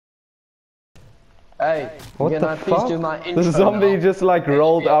Hey, what can the I please fuck? do my intro The zombie now? just like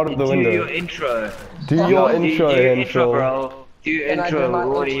rolled out of the window. Do your intro. Do your intro, do your intro, Henshaw. bro. Do your Can I do intro. my We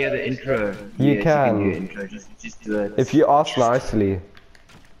want to intro? hear the intro. You yes, can. You can do your intro. Just do it. If you ask nicely.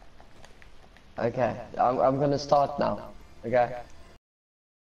 Okay, I'm gonna start now. Okay.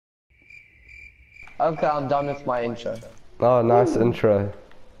 Okay, I'm done with my intro. Oh, nice intro.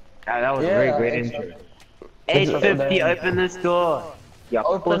 That was Yeah, a very great intro. intro. 850, open this door. Yeah,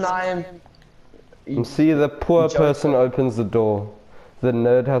 Open I am. See, the poor person opens the door. The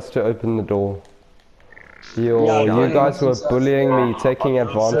nerd has to open the door. Yo, Yeah, you guys were bullying me, taking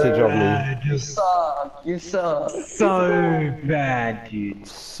advantage of me. You suck. You suck. So bad, dude.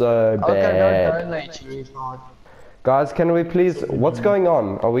 So Okay, bad. don't donate, you retard. Guys, can we please... What's going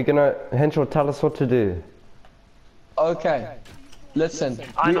on? Are we gonna... Henshaw, tell us what to do. Okay. Listen,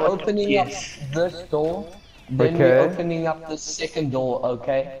 I we're know, opening up yes. this door, then Okay. we're opening up the second door,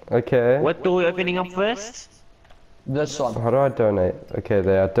 okay? Okay. What door are we opening up first? This one. How do I donate? Okay,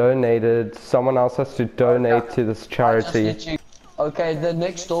 they are donated. Someone else has to donate to this charity. Okay, the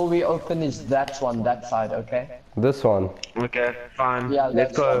next door we open is that one, that side, okay? This one. Okay, fine. Yeah,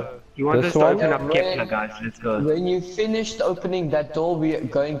 Let's that's go. You want This us to one? open up Yeah, Kepler, guys? Let's go. When you finished opening that door, we're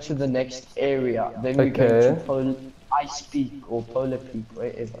going to the next area. Then we're going to Ice Peak or Polar Peak,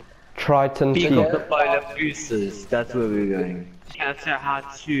 wherever. Triton Peak Peak. of the Polar Gooses. That's where we're going. Can I say hi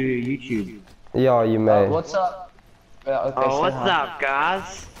to YouTube? Yeah, you may. What's up? Okay, Oh, say what's hi. up,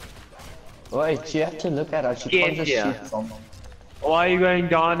 guys? Wait, you have to look at her. She Get can't just here. shoot someone. Why are you going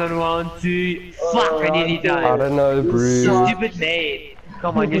down on 1, 2? Fuck, I nearly I died. don't know, bro. Stupid nade.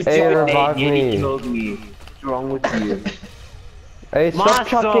 Come on, you Hey, stupid revive nade nearly me. killed me. What's wrong with you? Hey, stop My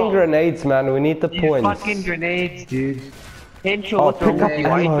chucking soul. grenades, man. We need the You points. fucking grenades, dude. Henshaw, Oh, what's wrong pick up with you?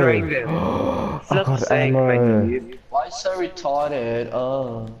 Why are you ammo. throwing them? I got sake, ammo. man, dude. Why so retarded?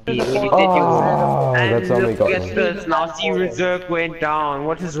 Oh, And that zombie look got at me. this, now HbaRezurk went down.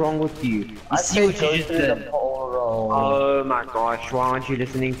 What is wrong with you? You I see what said go you just through the did? portal. Oh my gosh, why aren't you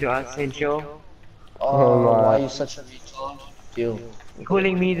listening to us, Henshaw? Oh, my. why are you such a retard? Deal.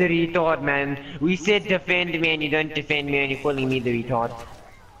 Calling me the retard, man. We said defend me and you don't defend me and you're calling me the retard.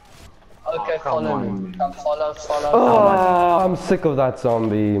 Okay, come follow on. me. Come follow. Oh, I'm sick of that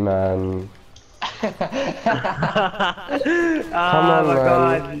zombie, man. Oh on, my man.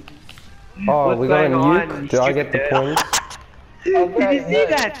 god. Oh, What's we got a going on, nuke? Do I get the stupid point? Did you see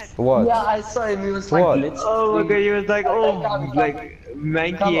that? What? Yeah, I saw him. He was like What? blitzing. Oh my god, he was like, oh, Come, like, Come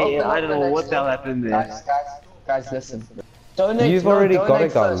manky, open I up don't the know next what the hell door. happened there. Guys, listen. Donate. You've no, already got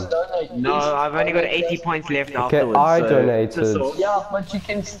donate a gun. First, donate, No, please. I've only got Donate 80 first. points left Okay, afterwards. I so donated. it's a- Yeah, but you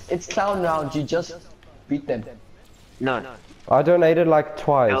can. It's clown round. You just beat them. No. I donated like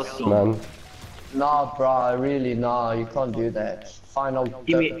twice, Hellstorm. man. Nah, bro. Really, nah. You can't do that. Final.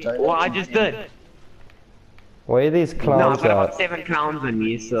 Give me, well, I just did. Where are these No, I've clowns got about at? 7 clowns on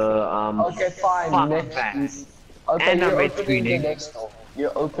me, so, Okay, fine. fuck Next. that. Okay, And you're I'm red opening screening. the next door.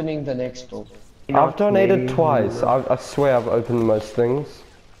 You're opening the next door. I've donated twice. I swear I've opened most things.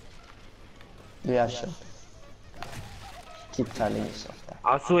 Yeah, sure. Keep telling yourself that.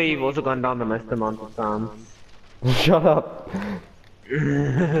 I swear you've also gone down the most amount of times. Shut up.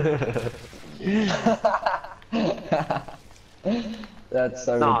 That's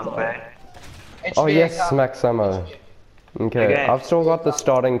so Not retarded. bad. Oh HBA yes, come. max ammo. Okay, Okay. I've still got the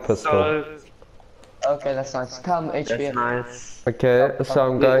starting pistol. So, Okay, that's nice. Come, HBA. that's nice. Okay, so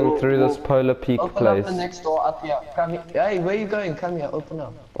I'm going through this Polar Peak Open place. up the next door up here. Come here. Hey, where you going? Come here. Open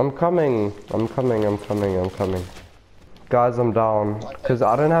up. I'm coming. Guys, I'm down. Because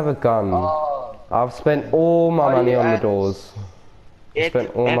I don't have a gun. Oh, I've spent all my money on the doors. I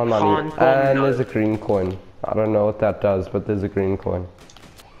spent all my money. And there's a green coin. I don't know what that does, but there's a green coin.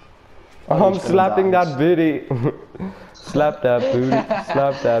 Oh, I'm he's gonna slapping dance. that booty. Slap that booty.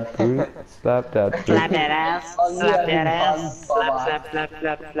 Slap that booty. Slap that Slap booty. that ass, Oh, slap yeah, that ass, fun, slap, bye-bye. slap, slap,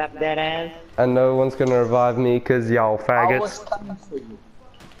 slap, slap that ass. And no one's gonna revive me because y'all I was faggots. coming for you.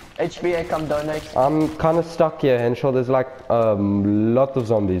 HBA, come donate. I'm kind of stuck here, Henshaw. There's like lot of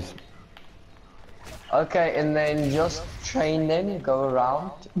zombies. Okay, and then just train them. Go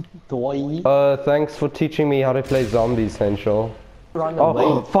around. Doi. Thanks for teaching me how to play zombies, Henshaw. Run away.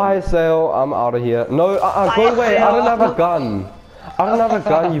 Oh, fire sale. I'm out of here. No, go away. I don't have a gun. I don't have a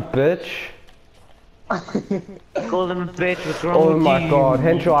gun, you bitch. Call them a bitch, what's wrong Oh with my you? god,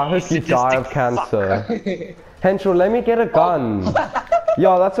 Henshaw, I hope you die of Sadistic cancer. Henshaw, let me get a gun.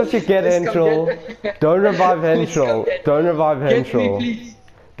 Yo, that's what you get, Please come Henshaw. Don't revive Henshaw. Don't revive Get me, Henshaw. please.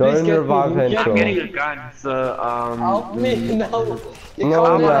 Don't Please get revive me. I'm getting Henshaw. a gun, so, Help me, no. You No,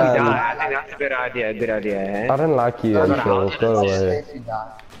 can't man. I think that's a good idea, eh? I don't like you, No, no, Henshaw. Go Just away. let me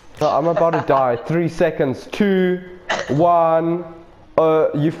die. No, I'm about to die. 3 seconds. 2, 1.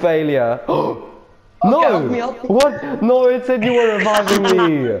 You failure. No! Help me. What? No, it said you were reviving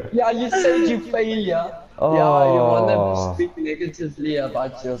me. Yeah, you said you failure. Oh. Yeah, you wanna speak negatively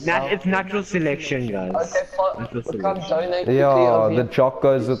about yourself. It's natural selection, guys. Okay, come donate quickly Yeah, over the here. jock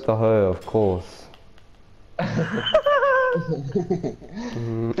goes with the hoe, of course.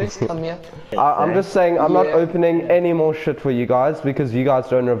 Please come here. I'm just saying, I'm not opening any more shit for you guys because you guys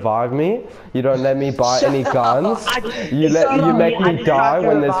don't revive me. You don't let me buy any guns. You make me die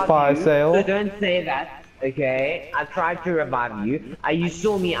when there's fire sale. So don't say that, okay? I tried to revive you. You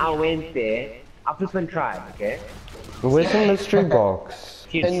saw me, I went there. I flippin' tried, okay? Where's the mystery box?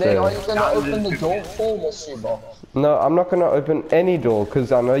 And then are you gonna open the door for mystery box? No, I'm not gonna open any door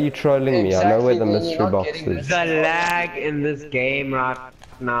because I know you're trolling me. I know where the mystery box is. The lag in this game right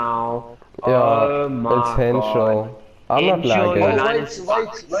now. Yeah, oh my it's Henschel. I'm not lagging.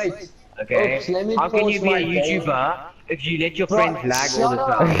 Oh, wait. Okay. Oops, how can you be a YouTuber if you let your friends lag all the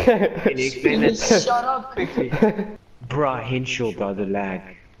time? Can you explain that? Shut up quickly. Bruh, Henschel, bro, the lag.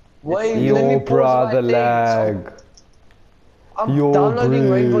 Wait, Your brother lag. I'm downloading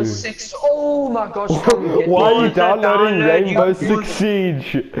Rainbow Six. Oh my gosh, come get me. Why are you downloading Rainbow Six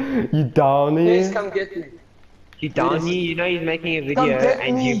Siege? You downy? Please come get me. You downy, you know he's making a video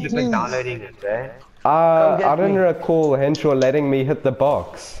and you've been downloading it, right? I don't recall Henschel letting me hit the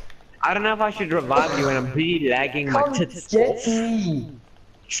box. I don't know if I should revive you when I'm really lagging my tits Get off. me.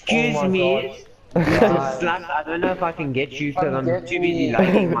 Excuse me. Slut, I don't know if I can get you because I'm too busy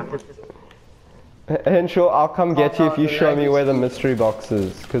lagging my tits off. Henschel, I'll come get you if you show me where the mystery box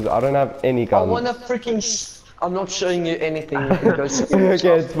is, because I don't have any guns. I wanna freaking I'm not showing you anything, you can go see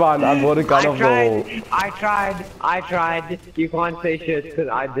okay, it's fine, I bought a gun off the wall. I tried. You can't say shit because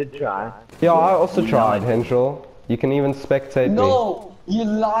I did try. Yeah, I also tried, Henschel. You can even spectate me. No, you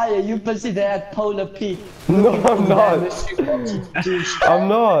liar, you busy there at Polar Peak. No, I'm not. I'm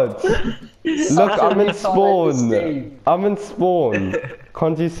not. Look, I'm in spawn. I'm in spawn.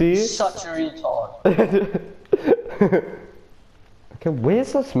 Can't you see? Such a retard. Okay,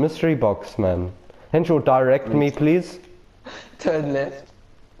 where's this mystery box, man? Henschel, direct me, please. Turn left.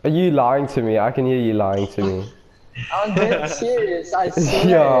 Are you lying to me? I can hear you lying to me. I'm dead serious, I swear.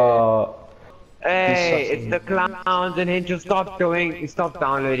 Yeah. Hey, it's the clowns and Henschel, stop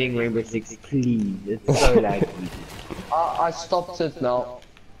downloading Rainbow Six, please. It's so laggy. I stopped it now.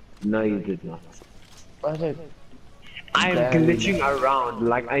 No, you did not. I did. I'm glitching around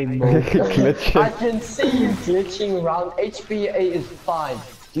like I'm Glitching. I can see you glitching around. HBA is fine.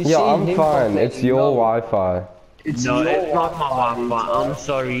 You Yeah, see I'm him fine. complaining. It's your Wi-Fi. It's No, your it's not my Wi-Fi. Wi-Fi. I'm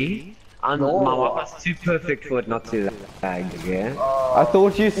sorry. My Wi-Fi's too perfect for it not to lag, yeah? I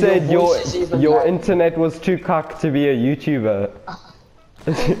thought you said your voice is even your lag. internet was too cuck to be a YouTuber.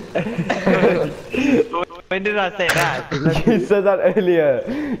 When did I say that? You said that earlier.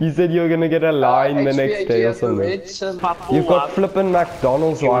 You said you were gonna get a line the next day or something. You've got flippin'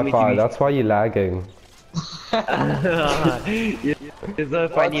 McDonald's Wi-Fi. That's why you're lagging. You're so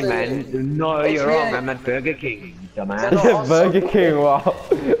funny, man. No, you're wrong. I'm at Burger King, dumbass. Burger King, wow.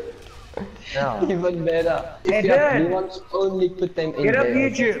 Yeah. Even better. Hey, If you have Dan. new ones, only put them in Get off there.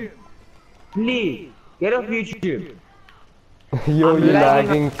 YouTube. Please. Get off YouTube. You're I'm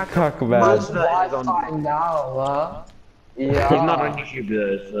lagging lagging cuck, Most man. Wi-Fi now, huh? Yeah. He's not on YouTube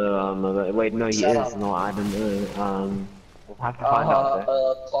though, so wait, no, he Shut is. up. No, I don't know. We'll have to find out.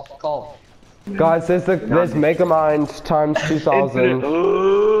 Cough. Guys, there's Megamind times 2000.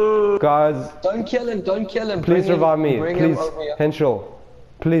 Guys, Don't kill him, please revive me. Bring Please, him over here. Henschel.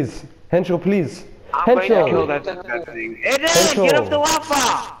 Please. Henschel, please. I'm going to kill Henschel. that thing. It is! Get off the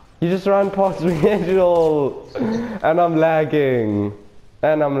Wi-Fi! You just ran past me, Henschel. And I'm lagging.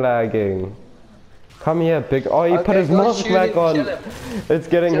 Come here, big. Oh, he put his go mask shoot back him, on. kill him. It's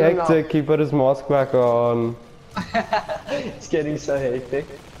getting Kill him hectic. He put his mask back on. It's getting so hectic.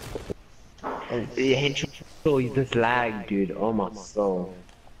 Henschel, you just lag, dude. Oh my soul.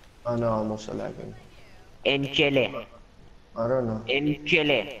 Oh no, I'm also lagging. In Chile. I don't know. In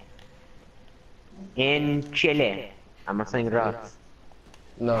Chile. In Chile. Am I saying right?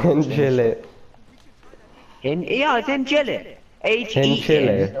 No. In Chile. Yeah, it's in Chile. In Chile.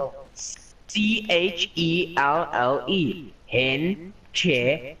 Chelle. In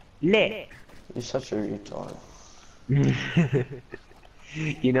Chile. You're such a retard.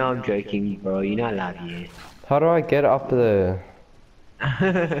 You know I'm joking, bro. You know I love you. How do I get up there?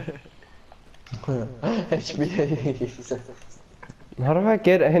 HBA. How do I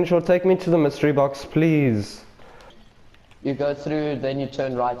get Henschel? Take me to the mystery box, please. You go through, then you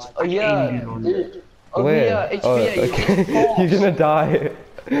turn right. Oh yeah, dude. Over Where? here, HBA. Oh, okay. You're gonna die.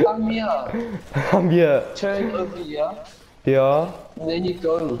 Come here. I'm here. Turn over here. Yeah. And then you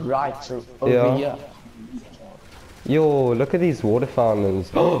go right over here. Yo, look at these water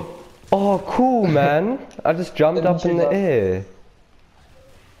fountains. Oh, cool, man. I just jumped up in the air.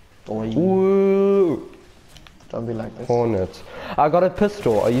 Woo. Don't be like this. Hornet. I got a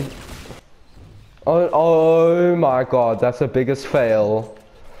pistol. Are you... Oh my god, that's the biggest fail.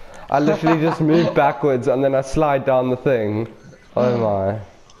 I literally just moved backwards and then I slide down the thing. Oh my.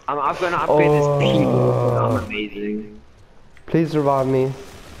 I'm gonna upgrade this people. I'm amazing. Please revive me.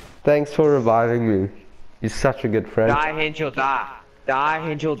 Thanks for reviving me. You're such a good friend. Die, Henschel, die. Die,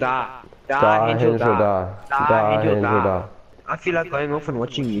 Henschel, die. Die, Die, Henschel, Henschel, die. die. Die, Henschel, Henschel, die. I feel like going off and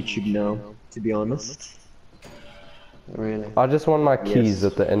watching YouTube now, to be honest. Really? I just want my keys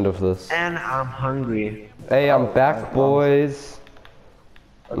at the end of this. And I'm hungry. Hey, I'm back, boys.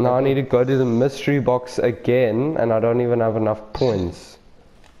 Now I need to go to the mystery box again, and I don't even have enough points.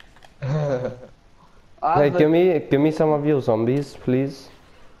 Hey, give me some of your zombies, please.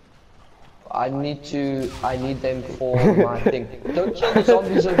 I need them for my thing. Don't kill the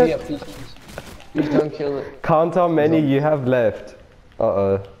zombies over here, please. Please don't kill it. Count how many you have left.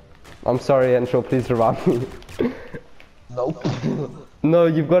 Uh-oh. I'm sorry, Henschel, please revive me. Nope. No,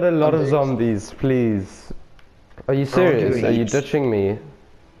 you've got a lot of zombies, please. Are you serious? Are you ditching me?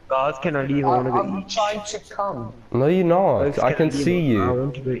 Guys, can I leave? I want to go I'm eat. trying to come. No, you're not. Guys, I can I see leave? I you.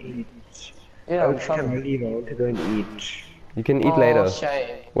 want to go eat. Yeah, I'm Guys, can I coming. leave? I want to go and eat. You can eat later.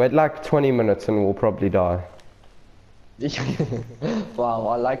 Shame. Wait like 20 minutes and we'll probably die. Wow,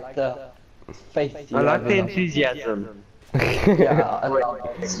 I like the faith. I like the enthusiasm. Yeah, I love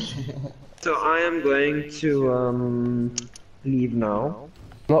it. So I am going to leave now.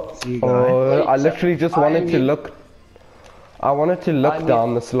 No. See you guys. Oh, I Wait, literally just wanted to look. I wanted to look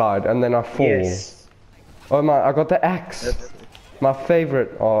down the slide and then I fall. Yes. Oh my, I got the axe. My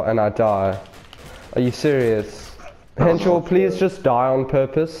favorite. Oh, and I die. Are you serious? Henschel, please just die on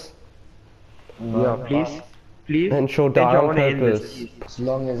purpose. Yeah, please. Please. Henschel, die I on wanna end this. purpose. As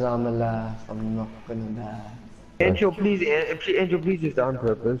long as I'm alive, I'm not gonna die. Angel, please, Angel, please just on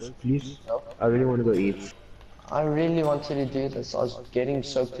purpose, please. I really want to go eat. I really wanted to do this. I was getting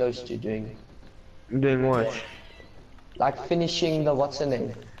so close to doing, Doing what? like finishing the what's the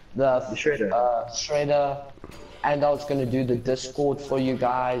name, the Shredder. Shredder, and I was gonna do the Discord for you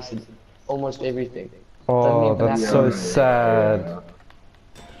guys, and almost everything. Oh, that's so sad.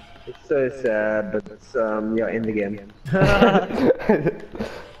 It's so sad, but it's, yeah, in the game.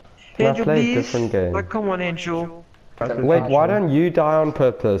 Angel, play a please. different game. Like, come on, Angel. Wait, why don't you die on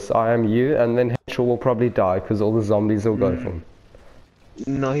purpose? I am you, and then Henschel will probably die because all the zombies will go for him.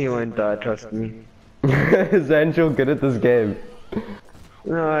 No, he won't die, trust me. Is Henschel good at this game?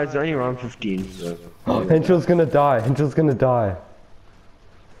 No, it's only around 15, so. Henschel's gonna die. Henschel's gonna die.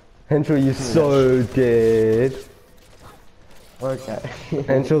 Henschel, you're so dead. Okay.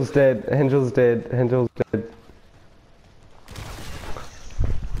 Henschel's dead. Henschel's dead. Henschel's dead.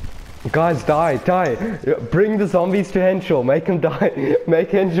 Guys, die, die. Bring the zombies to Henschel. Make him die.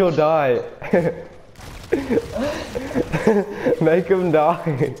 Make Henschel die. Make him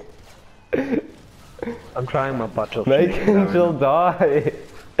die. I'm trying my butt off. Make Henschel die.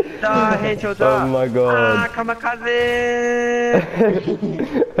 Die, Angel, die. Oh my god. Ah, kamikaze!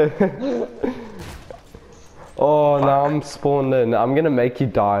 Oh, now I'm spawned in. I'm gonna make you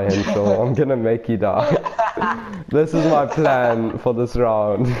die, Henschel. I'm gonna make you die. This is my plan for this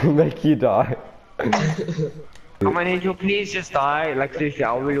round. Make you die. Come on, Angel, please just die. Like, seriously,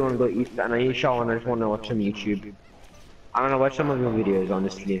 I really want to go eat, and I need to shower, and I just want to watch some YouTube. I'm gonna watch some of your videos,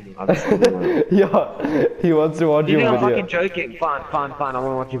 honestly. I just really wanna... Yeah, he wants to watch You your think I'm video. fucking joking? Fine, fine, fine. I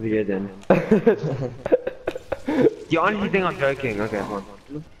want to watch your video then. You honestly think I'm joking? Okay, fine.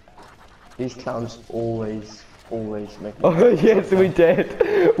 These clowns always make me. Oh yes, we did.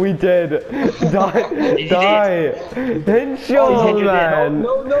 We did. Die, die. Henschel, man.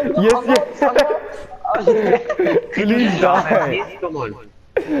 No, Yes, yes. Please die. Please, come on.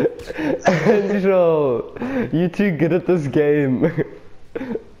 Henschel, you too good at this game.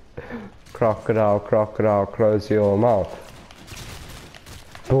 Crocodile, crocodile, close your mouth.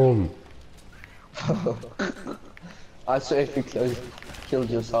 Boom. I swear if you killed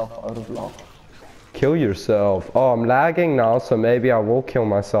yourself out of love. Kill yourself. Oh, I'm lagging now, so maybe I will kill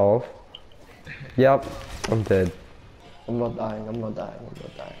myself. Yep, I'm dead. I'm not dying, I'm not dying, I'm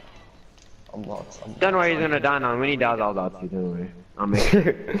not dying. I'm not. Don't worry, he's gonna die now. When he dies, I'll die too. Don't worry. I'll make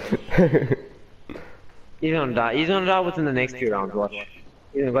sure. He's gonna die. He's gonna die within the next 2 rounds. Watch.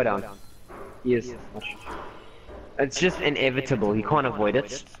 He's gonna go down. He is. Watch. It's just inevitable. He can't avoid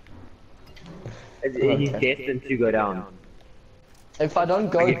it. He's destined to go down. If I don't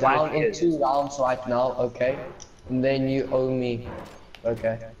go down in 2 rounds right now, okay, and then you owe me,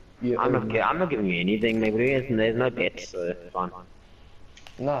 okay. I'm not giving you anything, maybe there's no bets, so it's fine.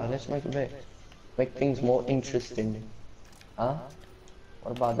 No, let's make a bet. Make things more interesting. Huh?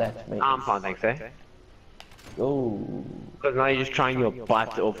 What about that, mate? I'm fine, thanks, eh? Oh. Because now you're just trying your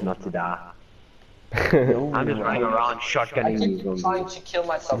butt off not to die. No. I'm just running around shotgunning I you. keep trying to kill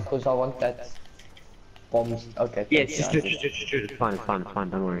myself because I want that bombs. Okay. Yeah, it's just it's fine,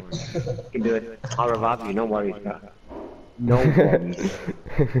 don't worry. You can do it. I'll revive you, no worries, bro. No worries.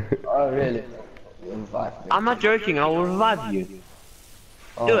 Oh, really? Revive me. I'm not joking, I will revive you.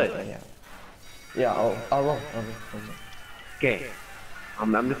 Oh, do it. Okay, yeah, I will. Okay.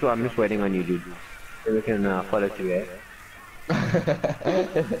 I'm just waiting on you, dude. So we can follow through, eh?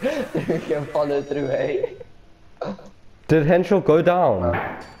 We can follow through, eh? Did Henschel go down?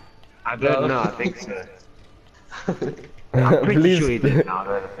 I don't know, I think so. I'm pretty sure he did now,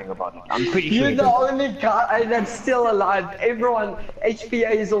 the thing about it. I'm pretty sure You're he the did. only guy that's still alive. Everyone,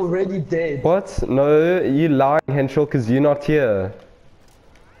 HPA is already dead. What? No, you lying, Henschel, because you're not here.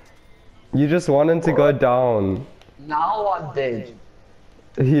 You just wanted to go down. Now I'm dead.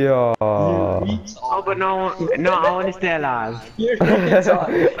 Yeah. Oh, but no, I want to stay alive.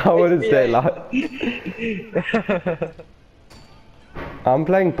 I want to stay alive. I'm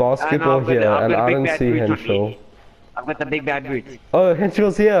playing basketball here and I don't see Henschel. I've got the big bad boots. Oh,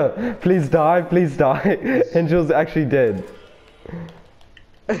 Henschel's here. Please die, please die. Henschel's actually dead.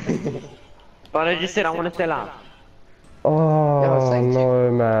 But I just said I want to stay alive. Oh no,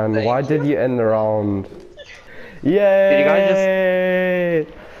 man. Why did you end the round? Yay! Did you guys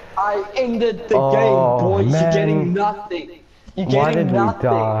just... I ended the game, boys. Man. You're getting nothing. You're getting Why did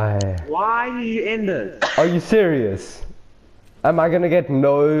nothing. we die? Why did you end it? Are you serious? Am I gonna get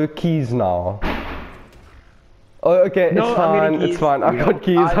no keys now? Oh, okay, No, it's fine, it's fine. I got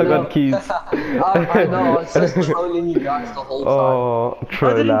keys, I got keys. I know, I was just trolling you guys the whole time. Oh, I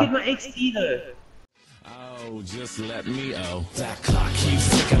didn't troller. get my XP though. Oh, just let me that clock keeps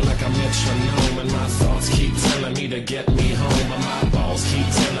ticking like a metronome, and my thoughts keep telling me to get me home, and my balls keep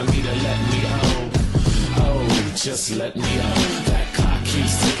telling me to let me oh, just let me that clock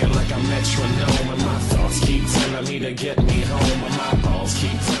keeps ticking like a metronome, and my thoughts keep telling me to get me home, and my balls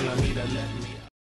keep telling me to let me